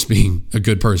just being a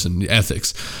good person,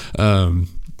 ethics. And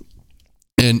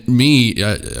me,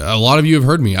 a lot of you have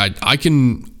heard me. I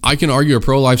can argue a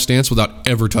pro-life stance without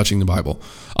ever touching the Bible.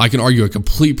 I can argue a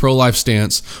complete pro-life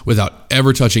stance without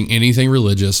ever touching anything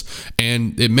religious,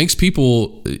 and it makes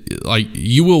people, like,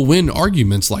 you will win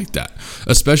arguments like that,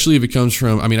 especially if it comes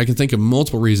from, I can think of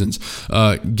multiple reasons.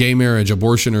 Gay marriage,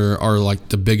 abortion are like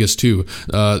the biggest two.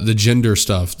 The gender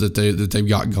stuff that they've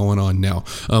got going on now.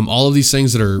 All of these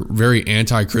things that are very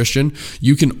anti-Christian,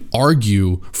 you can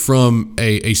argue from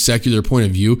a secular point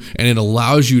of view, and it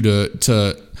allows you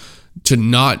to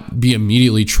not be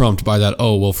immediately trumped by that,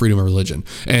 oh, well, freedom of religion.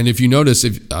 And if you notice,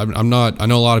 I know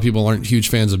a lot of people aren't huge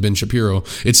fans of Ben Shapiro.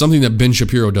 It's something that Ben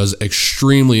Shapiro does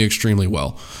extremely, extremely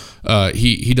well.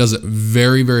 He does it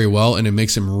very, very well, and it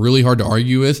makes him really hard to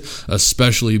argue with,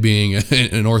 especially being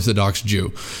an Orthodox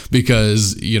Jew,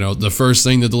 because the first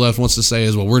thing that the left wants to say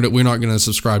is, well, we're not going to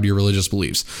subscribe to your religious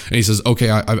beliefs. And he says, okay,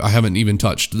 I haven't even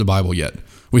touched the Bible yet.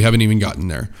 We haven't even gotten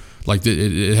there. Like,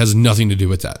 it has nothing to do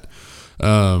with that.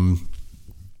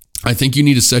 I think you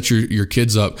need to set your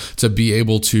kids up to be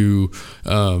able to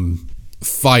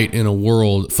fight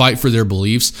for their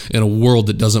beliefs in a world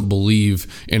that doesn't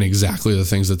believe in exactly the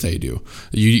things that they do.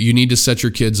 You need to set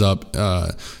your kids up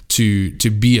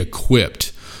to be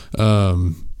equipped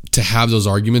to have those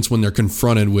arguments when they're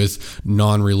confronted with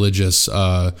non-religious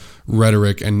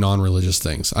rhetoric and non-religious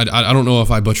things. I don't know if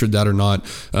I butchered that or not.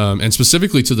 And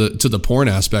specifically to the porn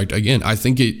aspect, again, I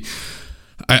think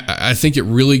it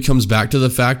really comes back to the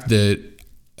fact that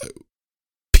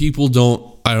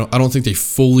people I don't think they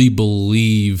fully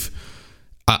believe.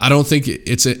 I don't think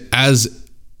it's as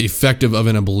effective of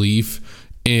a belief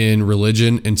in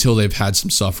religion until they've had some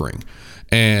suffering.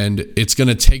 And it's going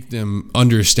to take them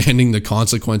understanding the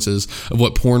consequences of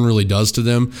what porn really does to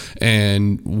them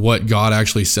and what God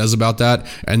actually says about that.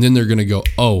 And then they're going to go,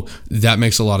 oh, that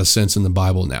makes a lot of sense in the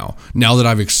Bible now. Now that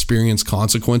I've experienced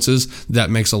consequences, that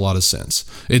makes a lot of sense.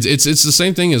 It's the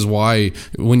same thing as why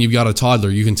when you've got a toddler,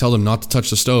 you can tell them not to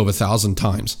touch the stove 1,000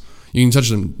 times. You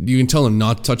can tell them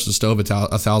not to touch the stove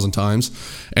 1,000 times,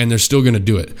 and they're still going to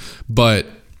do it. But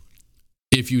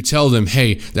if you tell them,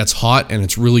 hey, that's hot and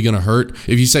it's really going to hurt,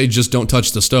 if you say just don't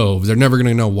touch the stove, they're never going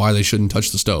to know why they shouldn't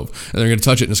touch the stove. And they're going to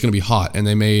touch it and it's going to be hot. And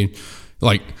they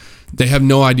have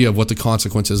no idea of what the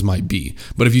consequences might be.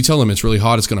 But if you tell them it's really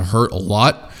hot, it's going to hurt a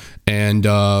lot. And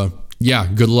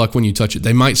good luck when you touch it.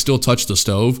 They might still touch the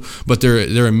stove, but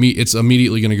it's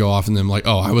immediately going to go off in them like,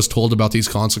 oh, I was told about these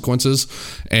consequences.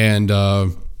 And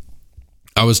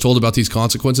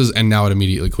now it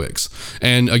immediately clicks.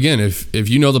 And again, if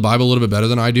you know the Bible a little bit better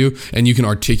than I do, and you can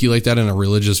articulate that in a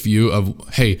religious view of,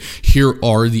 hey, here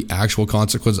are the actual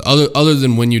consequences, other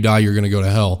than when you die, you're going to go to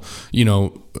hell.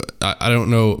 I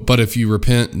don't know, but if you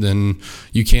repent, then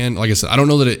you can. Like I said, I don't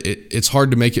know that it's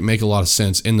hard to make a lot of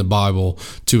sense in the Bible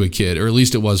to a kid, or at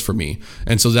least it was for me.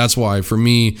 And so that's why, for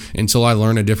me, until I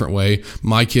learn a different way,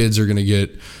 my kids are going to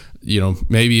get,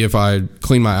 maybe if I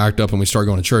clean my act up and we start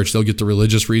going to church, they'll get the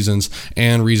religious reasons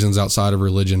and reasons outside of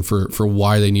religion for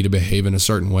why they need to behave in a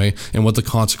certain way and what the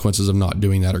consequences of not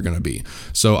doing that are going to be.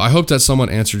 So I hope that somewhat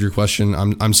answered your question.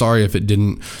 I'm sorry if it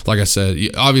didn't. Like I said,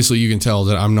 obviously you can tell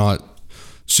that I'm not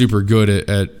super good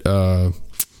at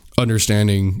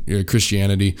understanding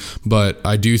Christianity, but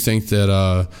I do think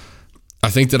that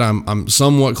I'm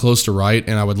somewhat close to right,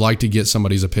 and I would like to get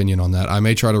somebody's opinion on that. I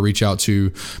may try to reach out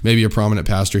to maybe a prominent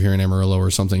pastor here in Amarillo or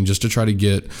something, just to try to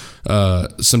get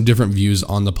some different views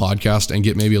on the podcast and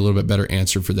get maybe a little bit better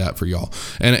answer for that for y'all.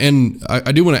 And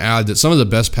I do want to add that some of the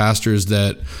best pastors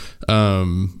that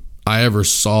I ever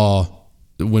saw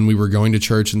when we were going to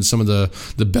church, and some of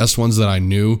the best ones that I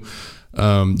knew,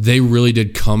 they really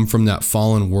did come from that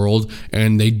fallen world,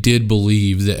 and they did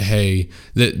believe that, hey,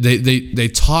 that they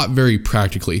taught very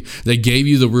practically. They gave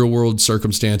you the real world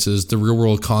circumstances, the real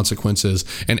world consequences,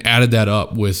 and added that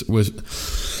up with with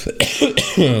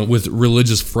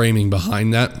religious framing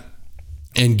behind that,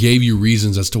 and gave you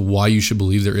reasons as to why you should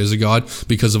believe there is a God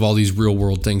because of all these real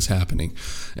world things happening.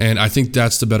 And I think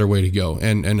that's the better way to go.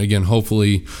 And again,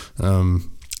 hopefully,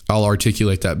 I'll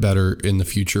articulate that better in the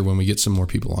future when we get some more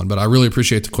people on. But I really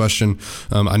appreciate the question.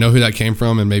 I know who that came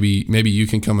from, and maybe you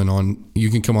can come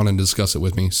on and discuss it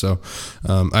with me. So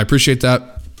I appreciate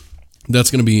that.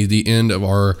 That's going to be the end of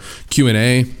our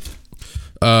Q&A.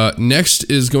 Next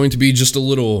is going to be just a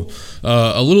little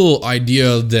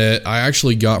idea that I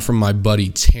actually got from my buddy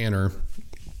Tanner.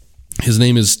 His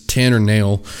name is Tanner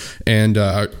Nail, and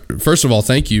first of all,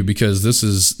 thank you, because this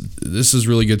is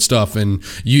really good stuff. And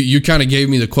you kind of gave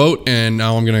me the quote, and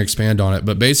now I'm going to expand on it.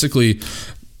 But basically,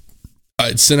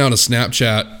 I sent out a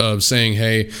Snapchat of saying,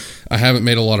 "Hey, I haven't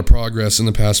made a lot of progress in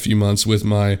the past few months with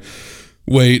my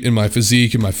weight and my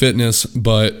physique and my fitness,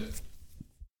 but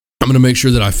I'm going to make sure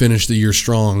that I finish the year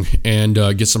strong and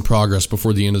get some progress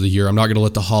before the end of the year. I'm not going to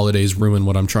let the holidays ruin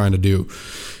what I'm trying to do."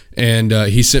 And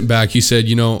he sent back, he said,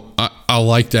 I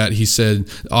like that. He said,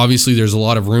 obviously there's a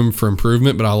lot of room for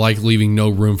improvement, but I like leaving no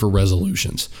room for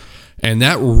resolutions. And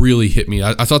that really hit me.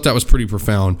 I thought that was pretty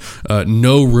profound.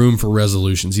 No room for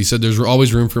resolutions. He said there's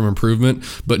always room for improvement,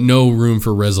 but no room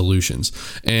for resolutions.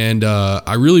 And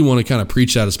I really want to kind of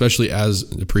preach that, especially I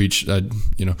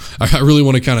really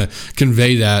want to kind of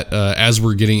convey that as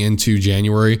we're getting into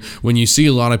January, when you see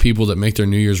a lot of people that make their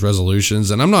New Year's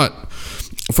resolutions. And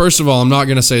first of all, I'm not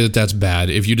going to say that that's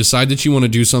bad. If you decide that you want to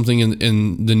do something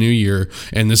in the new year,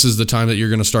 and this is the time that you're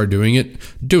going to start doing it,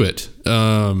 do it.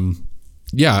 I'm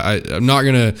not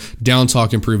going to down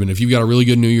talk improvement. If you've got a really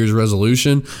good New Year's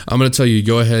resolution, I'm going to tell you,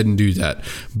 go ahead and do that.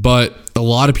 But a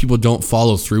lot of people don't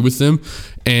follow through with them.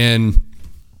 And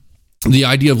the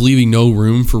idea of leaving no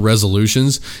room for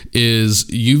resolutions is,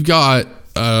 you've got,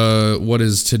 what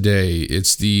is today?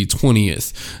 It's the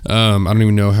 20th. I don't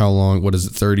even know how long,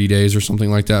 30 days or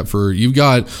something like that. You've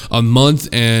got a month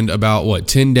and about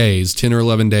 10 or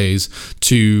 11 days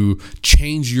to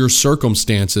change your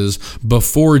circumstances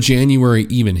before January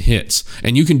even hits.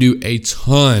 And you can do a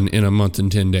ton in a month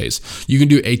and 10 days. You can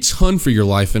do a ton for your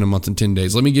life in a month and 10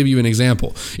 days. Let me give you an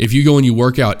example. If you go and you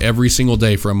work out every single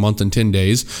day for a month and 10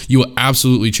 days, you will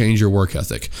absolutely change your work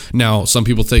ethic. Now, some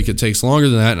people think it takes longer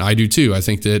than that, and I do too. I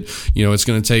think that, it's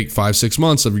going to take 5-6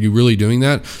 months of you really doing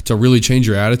that to really change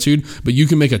your attitude, but you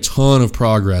can make a ton of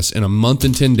progress in a month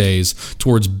and 10 days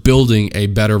towards building a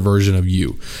better version of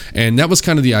you. And that was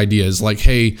kind of the idea, is like,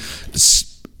 hey,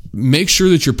 make sure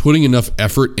that you're putting enough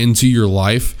effort into your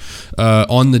life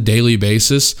on the daily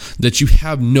basis that you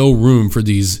have no room for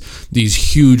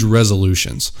these huge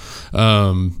resolutions.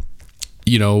 Why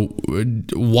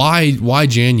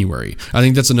January? I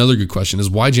think that's another good question, is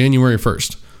why January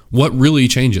 1st? What really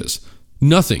changes?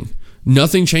 Nothing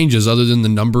changes other than the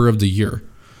number of the year,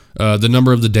 the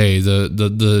number of the day,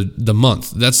 the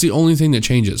month. That's the only thing that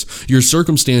changes. Your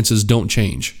circumstances don't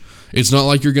change. It's not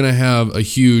like you're going to have a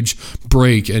huge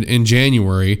break in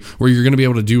January where you're going to be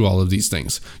able to do all of these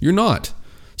things. You're not.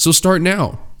 So start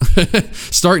now.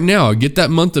 Start now. Get that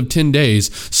month of 10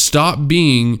 days. Stop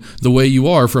being the way you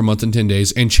are for a month and 10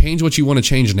 days and change what you want to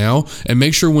change now. And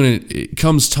make sure when it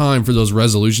comes time for those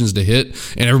resolutions to hit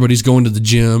and everybody's going to the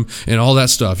gym and all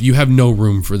that stuff, you have no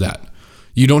room for that.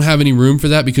 You don't have any room for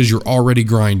that because you're already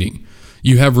grinding.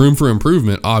 You have room for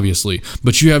improvement, obviously,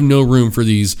 but you have no room for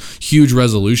these huge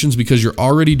resolutions because you're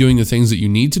already doing the things that you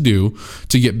need to do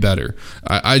to get better.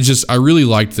 I really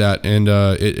liked that, and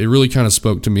it really kind of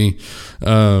spoke to me.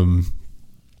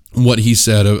 What he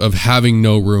said of having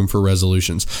no room for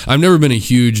resolutions. I've never been a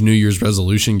huge New Year's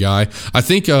resolution guy. I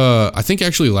think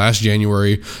actually last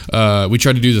January, we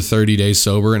tried to do the 30 days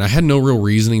sober, and I had no real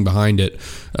reasoning behind it.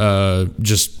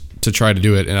 Just to try to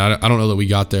do it, and I don't know that we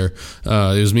got there.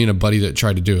 It was me and a buddy that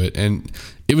tried to do it, and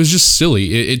it was just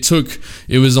silly. It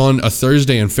was on a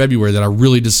Thursday in February that I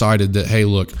really decided that, hey,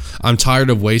 look, I'm tired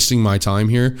of wasting my time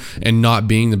here and not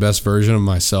being the best version of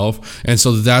myself. And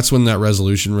so that's when that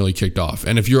resolution really kicked off.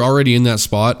 And if you're already in that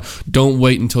spot, don't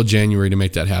wait until January to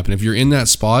make that happen. If you're in that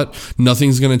spot,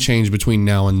 nothing's going to change between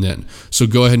now and then. So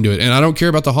go ahead and do it. And I don't care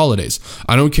about the holidays.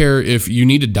 I don't care if you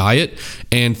need a diet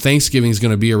and Thanksgiving is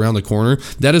going to be around the corner.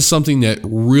 That is something that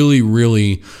really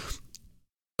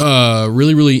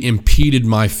impeded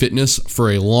my fitness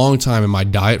for a long time and my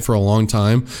diet for a long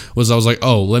time. I was like,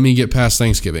 oh, let me get past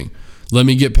Thanksgiving. Let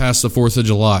me get past the 4th of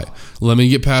July. Let me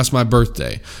get past my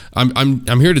birthday.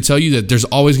 I'm here to tell you that there's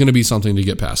always going to be something to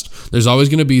get past. There's always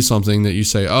going to be something that you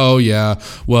say, oh yeah,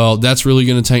 well, that's really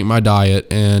going to tank my diet.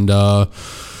 And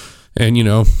you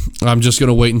know, I'm just going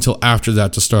to wait until after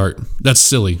that to start. That's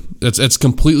silly. It's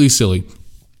completely silly.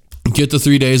 Get the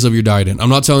 3 days of your diet in. I'm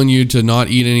not telling you to not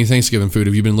eat any Thanksgiving food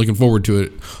if you've been looking forward to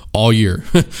it all year,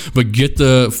 but get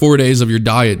the 4 days of your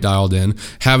diet dialed in.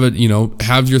 Have it, you know,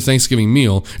 have your Thanksgiving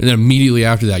meal, and then immediately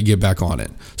after that, get back on it.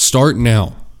 Start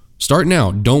now. Start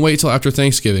now. Don't wait till after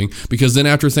Thanksgiving, because then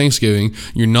after Thanksgiving,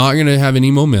 you're not going to have any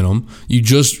momentum. You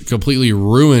just completely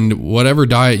ruined whatever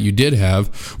diet you did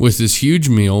have with this huge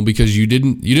meal because you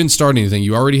didn't start anything.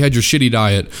 You already had your shitty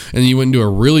diet, and then you went into a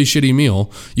really shitty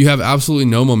meal. You have absolutely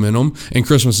no momentum, and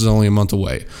Christmas is only a month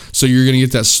away. So you're going to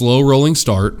get that slow rolling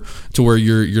start to where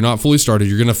you're not fully started.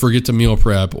 You're going to forget to meal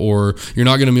prep, or you're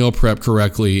not going to meal prep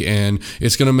correctly, and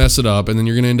it's going to mess it up, and then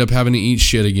you're going to end up having to eat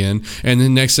shit again. And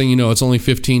then next thing you know, it's only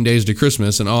 15 days to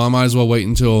Christmas, and I might as well wait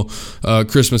until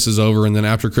Christmas is over, and then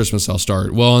after Christmas I'll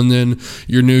start. Well, and then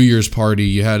your New Year's party,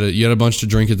 you had a bunch to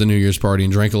drink at the New Year's party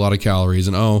and drank a lot of calories,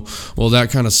 and oh, well, that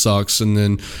kind of sucks. And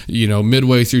then, you know,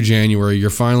 midway through January, you're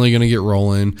finally going to get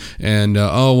rolling, and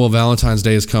oh, well, Valentine's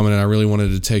Day is coming, and I really wanted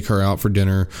to take her out for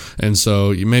dinner, and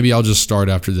so maybe I'll just start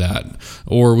after that.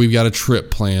 Or we've got a trip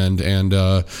planned, and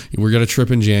we're got a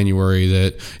trip in January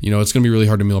that, you know, it's going to be really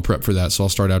hard to meal prep for that, so I'll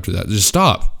start after that. Just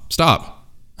stop.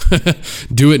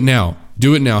 Do it now.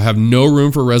 Do it now. Have no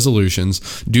room for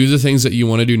resolutions. Do the things that you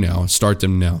want to do now. Start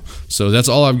them now. So that's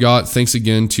all I've got. Thanks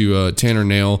again to Tanner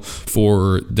Nail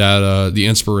for that, the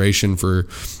inspiration for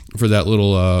that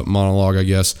little monologue, I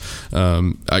guess.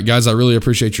 Guys, I really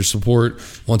appreciate your support.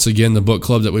 Once again, the book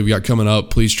club that we've got coming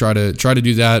up, please try to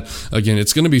do that. Again,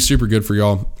 it's going to be super good for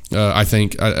y'all. I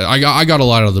think I got a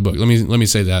lot out of the book. Let me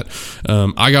say that.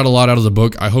 I got a lot out of the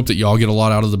book. I hope that y'all get a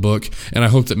lot out of the book, and I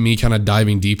hope that me kind of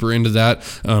diving deeper into that,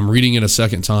 reading it a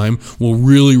second time, will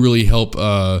really, really help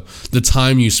the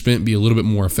time you spent be a little bit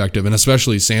more effective. And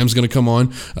especially Sam's going to come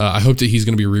on. I hope that he's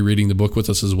going to be rereading the book with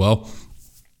us as well.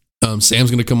 Sam's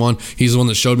going to come on. He's the one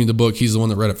that showed me the book. He's the one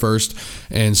that read it first.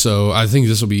 And so I think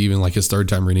this will be even like his third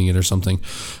time reading it or something.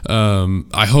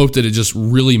 I hope that it just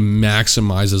really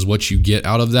maximizes what you get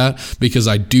out of that, because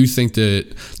I do think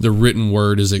that the written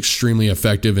word is extremely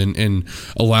effective in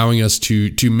allowing us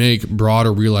to make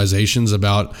broader realizations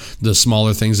about the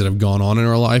smaller things that have gone on in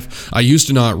our life. I used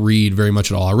to not read very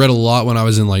much at all. I read a lot when I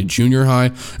was in like junior high.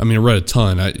 I mean, I read a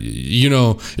ton.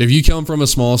 If you come from a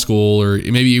small school, or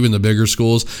maybe even the bigger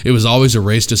schools, it was always a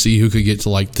race to see who could get to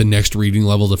like the next reading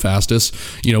level the fastest.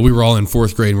 You know, we were all in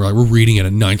 4th grade and we're reading at a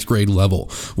 9th grade level.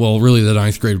 Well, really the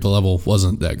 9th grade level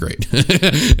wasn't that great.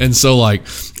 And so like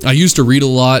I used to read a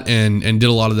lot and did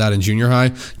a lot of that in junior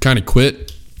high, kind of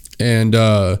quit. And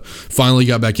finally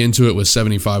got back into it with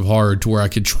 75 hard, to where I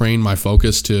could train my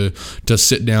focus to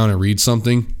sit down and read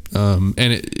something. And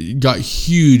it got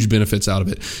huge benefits out of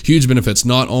it. Huge benefits,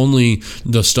 not only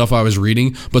the stuff I was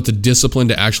reading, but the discipline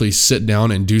to actually sit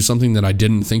down and do something that I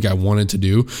didn't think I wanted to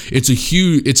do.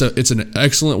 It's an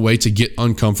excellent way to get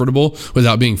uncomfortable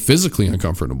without being physically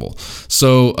uncomfortable.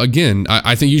 So again,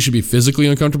 I think you should be physically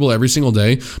uncomfortable every single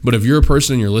day. But if you're a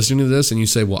person and you're listening to this and you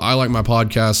say, well, I like my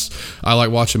podcasts, I like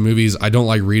watching movies, I don't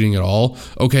like reading at all.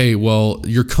 Okay, well,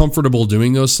 you're comfortable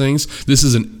doing those things. This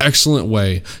is an excellent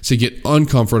way to get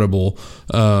uncomfortable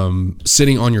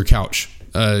sitting on your couch.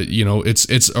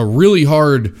 It's really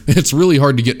hard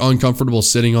to get uncomfortable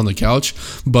sitting on the couch,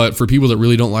 but for people that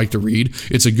really don't like to read,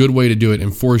 it's a good way to do it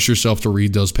and force yourself to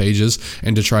read those pages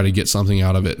and to try to get something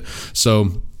out of it.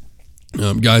 So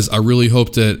guys, I really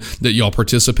hope that y'all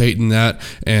participate in that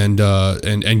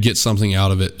and get something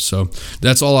out of it. So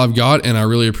that's all I've got, and I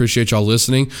really appreciate y'all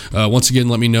listening. Once again,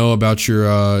 let me know about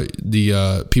your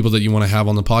the people that you want to have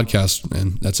on the podcast,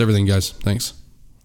 and that's everything, guys. Thanks.